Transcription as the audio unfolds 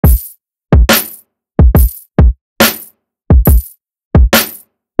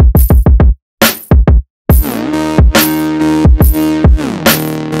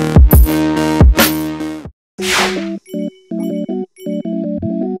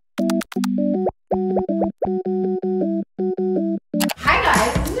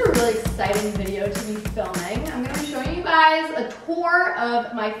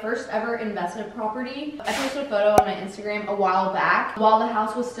my first ever investment property. I posted a photo on my Instagram a while back while the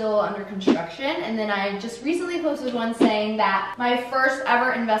house was still under construction, and then I just recently posted one saying that my first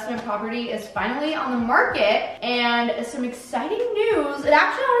ever investment property is finally on the market, and some exciting news, it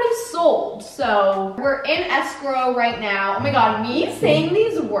actually already sold. So we're in escrow right now. Oh my god, me saying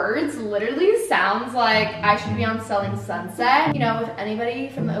these words literally sounds like I should be on Selling Sunset. You know, if anybody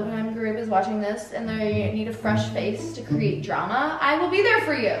from the Oppenheimer group is watching this and they need a fresh face to create drama, I will be there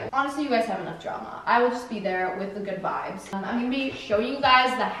for you. Honestly, you guys have enough drama. I will just be there with the good vibes. I'm gonna be showing you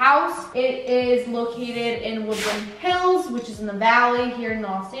guys the house. It is located in Woodland Hills, which is in the valley here in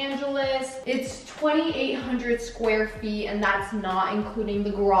Los Angeles. It's 2,800 square feet, and that's not including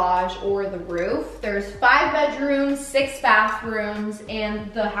the garage or the roof. There's 5 bedrooms, 6 bathrooms,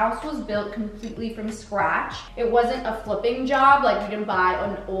 and the house was built completely from scratch. It wasn't a flipping job, like we didn't buy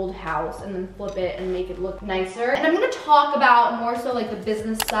an old house and then flip it and make it look nicer. And I'm gonna talk about more so like the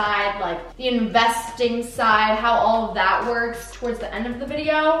business side, like the investing side, how all of that works towards the end of the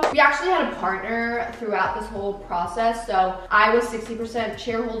video. We actually had a partner throughout this whole process, so I was 60%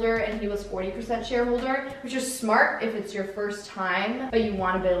 shareholder and he was 40% shareholder, which is smart if it's your first time, but you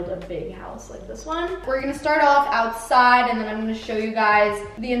want to build a big house like this one. We're gonna start off outside, and then I'm gonna show you guys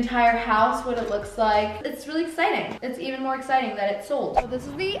the entire house, what it looks like. It's really exciting. It's even more exciting that it sold. So this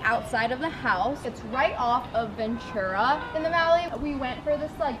is the outside of the house. It's right off of Ventura in the valley. We went for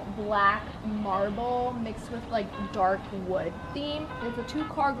this like black marble mixed with like dark wood theme. It's a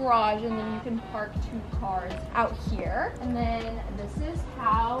 2-car garage, and then you can park 2 cars out here. And then this is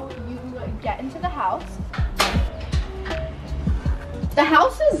how you get into the house. The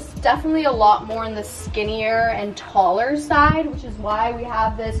house is definitely a lot more on the skinnier and taller side, which is why we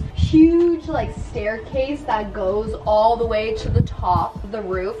have this huge like staircase that goes all the way to the top of the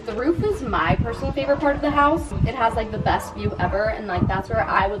roof. The roof is my personal favorite part of the house. It has like the best view ever, and like that's where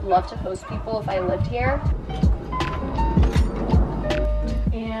I would love to host people if I lived here.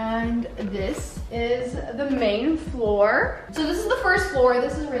 And this is the main floor. So this is the first floor.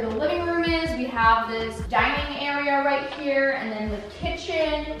 This is where the living room is. We have this dining area right here, and then the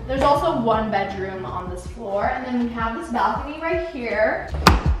kitchen. There's also 1 bedroom on this floor, and then we have this balcony right here.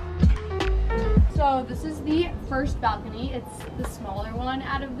 So this is the first balcony. It's the smaller one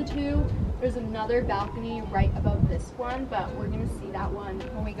out of the 2. There's another balcony right above this one, but we're gonna see that one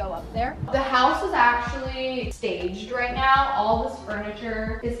when we go up there. The house is actually staged right now. All this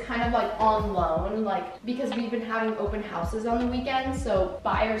furniture is kind of like on loan, like because we've been having open houses on the weekends, so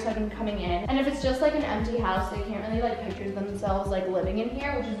buyers have been coming in. And if it's just like an empty house, they can't really like picture themselves like living in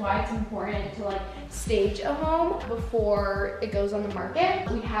here, which is why it's important to like stage a home before it goes on the market.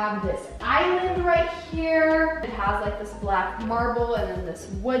 We have this island right here. It has like this black marble and then this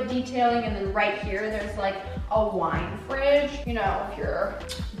wood detailing, and then right here there's like a wine fridge, you know, if you're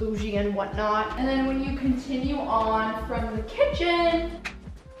bougie and whatnot. And then when you continue on from the kitchen,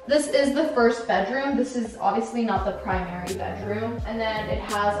 this is the first bedroom. This is obviously not the primary bedroom. And then it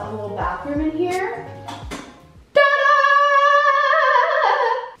has a little bathroom in here.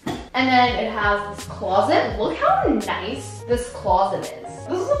 And then it has this closet. Look how nice this closet is.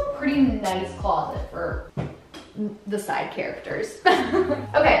 This is a pretty nice closet for the side characters.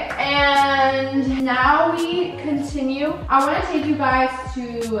 Okay, and now we continue. I want to take you guys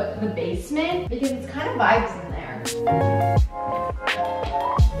to the basement because it's kind of vibes in there.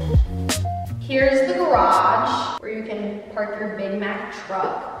 Here's the garage where you can park your Big Mac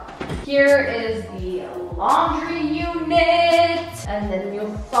truck. Here is the laundry unit, and then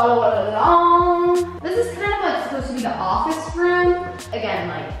you'll follow it along. This is kind of like supposed to be the office room. Again,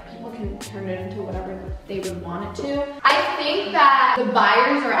 like people can turn it into whatever they would want it to. I think that the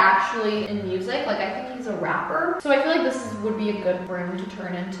buyers are actually in music. Like I think he's a rapper. So I feel like this would be a good room to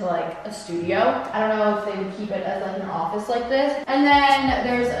turn into like a studio. I don't know if they would keep it as like an office like this. And then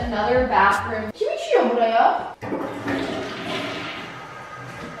there's another bathroom.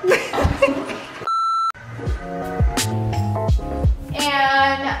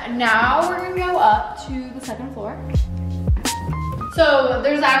 And now we're gonna go up to the second floor. So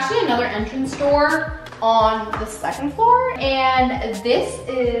there's actually another entrance door on the second floor, and this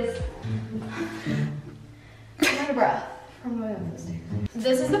is, I'm out of breath from going up the stairs.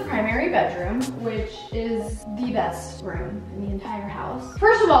 This is the primary bedroom, which is the best room in the entire house.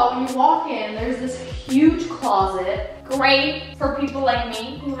 First of all, when you walk in, there's this huge closet. Great for people like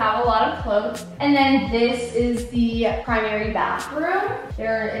me who have a lot of clothes. And then this is the primary bathroom.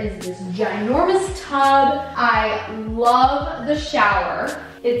 There is this ginormous tub. I love the shower.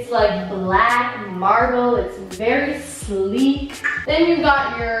 It's like black marble. It's very sleek. Then you've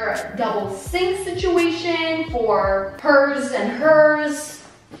got your double sink situation for hers and hers.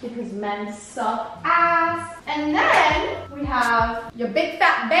 because men suck ass. And then we have your big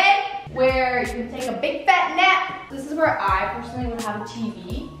fat bed where you can take a big fat nap. This is where I personally would have a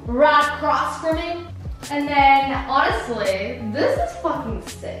TV right across from me. And then honestly, this is fucking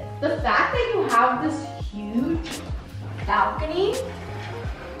sick. The fact that you have this huge balcony.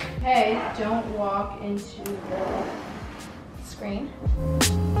 Hey, don't walk into the screen.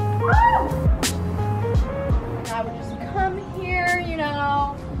 I would just come here, you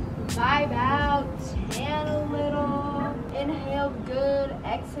know, vibe out, tan a little, inhale good,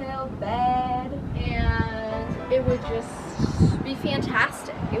 exhale bad, and it would just be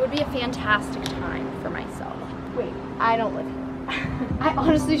fantastic. It would be a fantastic time for myself. Wait, I don't live here. I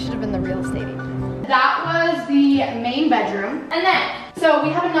honestly should have been the real estate agent. That was the main bedroom. And then, so we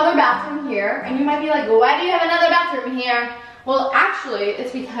have another bathroom here, and you might be like, well, why do you have another bathroom here? Well, actually,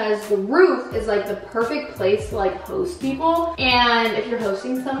 it's because the roof is like the perfect place to like host people. And if you're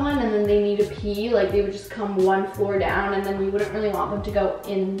hosting someone and then they need to pee, like they would just come one floor down, and then you wouldn't really want them to go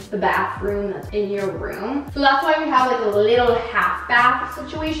in the bathroom that's in your room. So that's why we have like a little half bath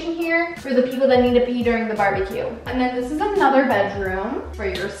situation here for the people that need to pee during the barbecue. And then this is another bedroom for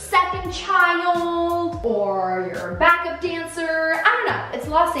your second child or your backup dancer. I don't know, it's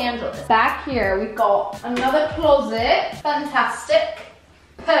Los Angeles. Back here, we've got another closet. Fantastic,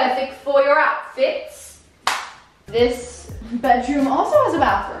 perfect for your outfits. This bedroom also has a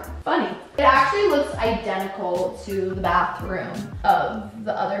bathroom. Funny. It actually looks identical to the bathroom of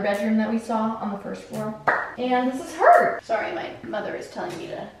the other bedroom that we saw on the first floor. And this is her. Sorry, my mother is telling me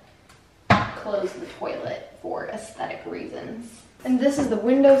to close the toilet for aesthetic reasons. And this is the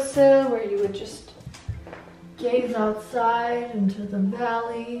windowsill where you would just gaze outside into the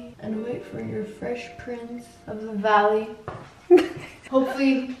valley and wait for your fresh prince of the valley.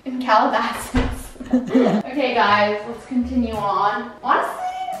 Hopefully in Calabasas. Okay guys, let's continue on.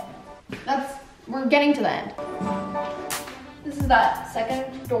 Honestly, we're getting to the end. This is that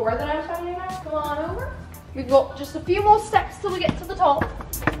second door that I was talking about. Come on over. We've got just a few more steps till we get to the top.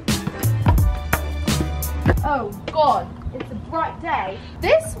 Oh God. It's a bright day.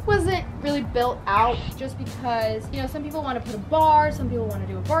 This wasn't really built out just because, you know, some people want to put a bar, some people want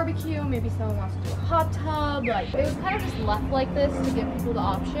to do a barbecue, maybe someone wants to do a hot tub. Like, it was kind of just left like this to give people the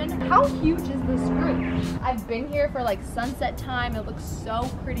option. How huge is this room? I've been here for like sunset time. It looks so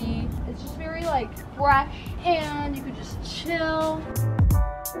pretty. It's just very like fresh and you could just chill.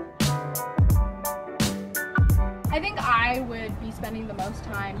 I think I would be spending the most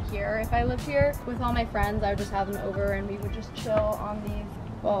time here if I lived here. With all my friends, I would just have them over and we would just chill on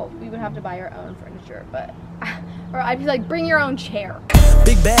these. Well, we would have to buy our own furniture, but, or I'd be like, bring your own chair.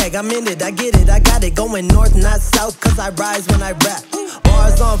 Big bag, I'm in it, I get it, I got it going north, not south, cause I rise when I rap.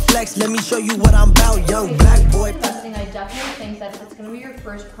 Bars on flex, let me show you what I'm about, young black boy. I definitely think that if it's gonna be your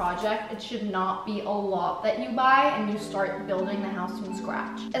first project, it should not be a lot that you buy and you start building the house from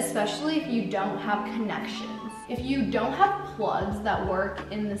scratch, especially if you don't have connections. If you don't have plugs that work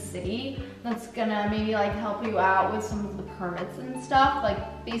in the city, that's gonna maybe like help you out with some of the permits and stuff.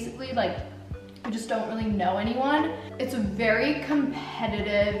 Like basically like you just don't really know anyone. It's a very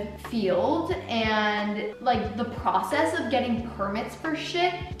competitive field and like the process of getting permits for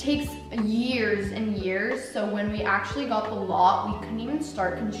shit takes years and years. So when we actually got the lot, we couldn't even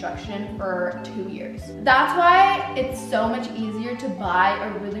start construction for 2 years. That's why it's so much easier to buy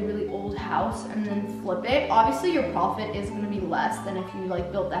a really, really old house and then flip it. Obviously your profit is gonna be less than if you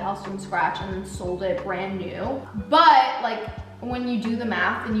like built the house from scratch and then sold it brand new. But like, when you do the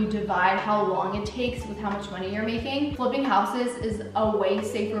math and you divide how long it takes with how much money you're making, flipping houses is a way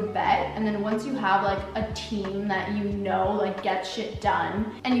safer bet. And then once you have like a team that you know like gets shit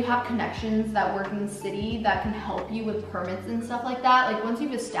done and you have connections that work in the city that can help you with permits and stuff like that, like once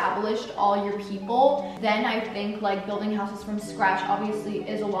you've established all your people, then I think like building houses from scratch obviously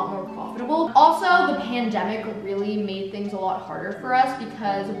is a lot more profitable. Also, the pandemic really made things a lot harder for us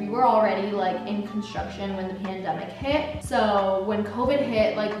because we were already like in construction when the pandemic hit. So when COVID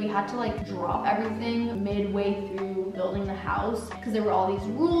hit, like we had to like drop everything midway through building the house because there were all these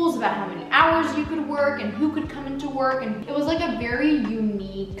rules about how many hours you could work and who could come into work, and it was like a very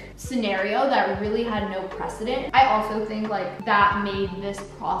unique scenario that really had no precedent. I also think like that made this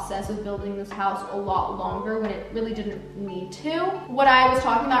process of building this house a lot longer when it really didn't need to. What I was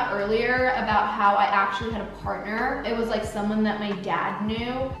talking about earlier about how I actually had a partner, it was like someone that my dad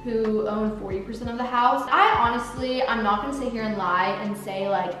knew who owned 40% of the house. I'm not gonna sit here and lie and say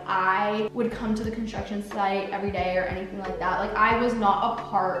like I would come to the construction site every day or anything like that. Like I was not a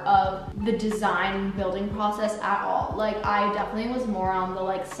part of the design and building process at all. Like I definitely was more on the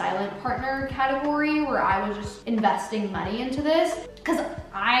like silent partner category where I was just investing money into this. because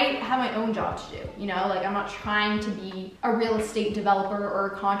I have my own job to do, you know? Like, I'm not trying to be a real estate developer or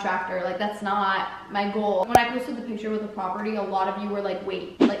a contractor. Like, that's not my goal. When I posted the picture with the property, a lot of you were like,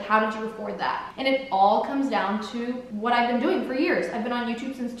 wait, like, how did you afford that? And it all comes down to what I've been doing for years. I've been on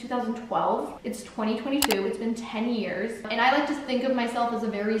YouTube since 2012. It's 2022. It's been 10 years. And I like to think of myself as a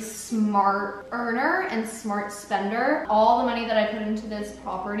very smart earner and smart spender. All the money that I put into this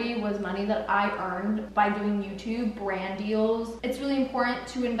property was money that I earned by doing YouTube, brand deals. It's really important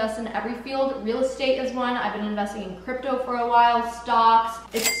to invest in every field. Real estate is one. I've been investing in crypto for a while, stocks.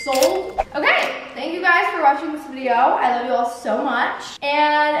 It's sold. Okay, thank you guys for watching this video. I love you all so much.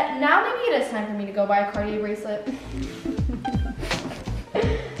 And now maybe it is time for me to go buy a Cartier bracelet.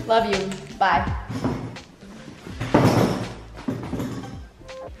 Love you. Bye.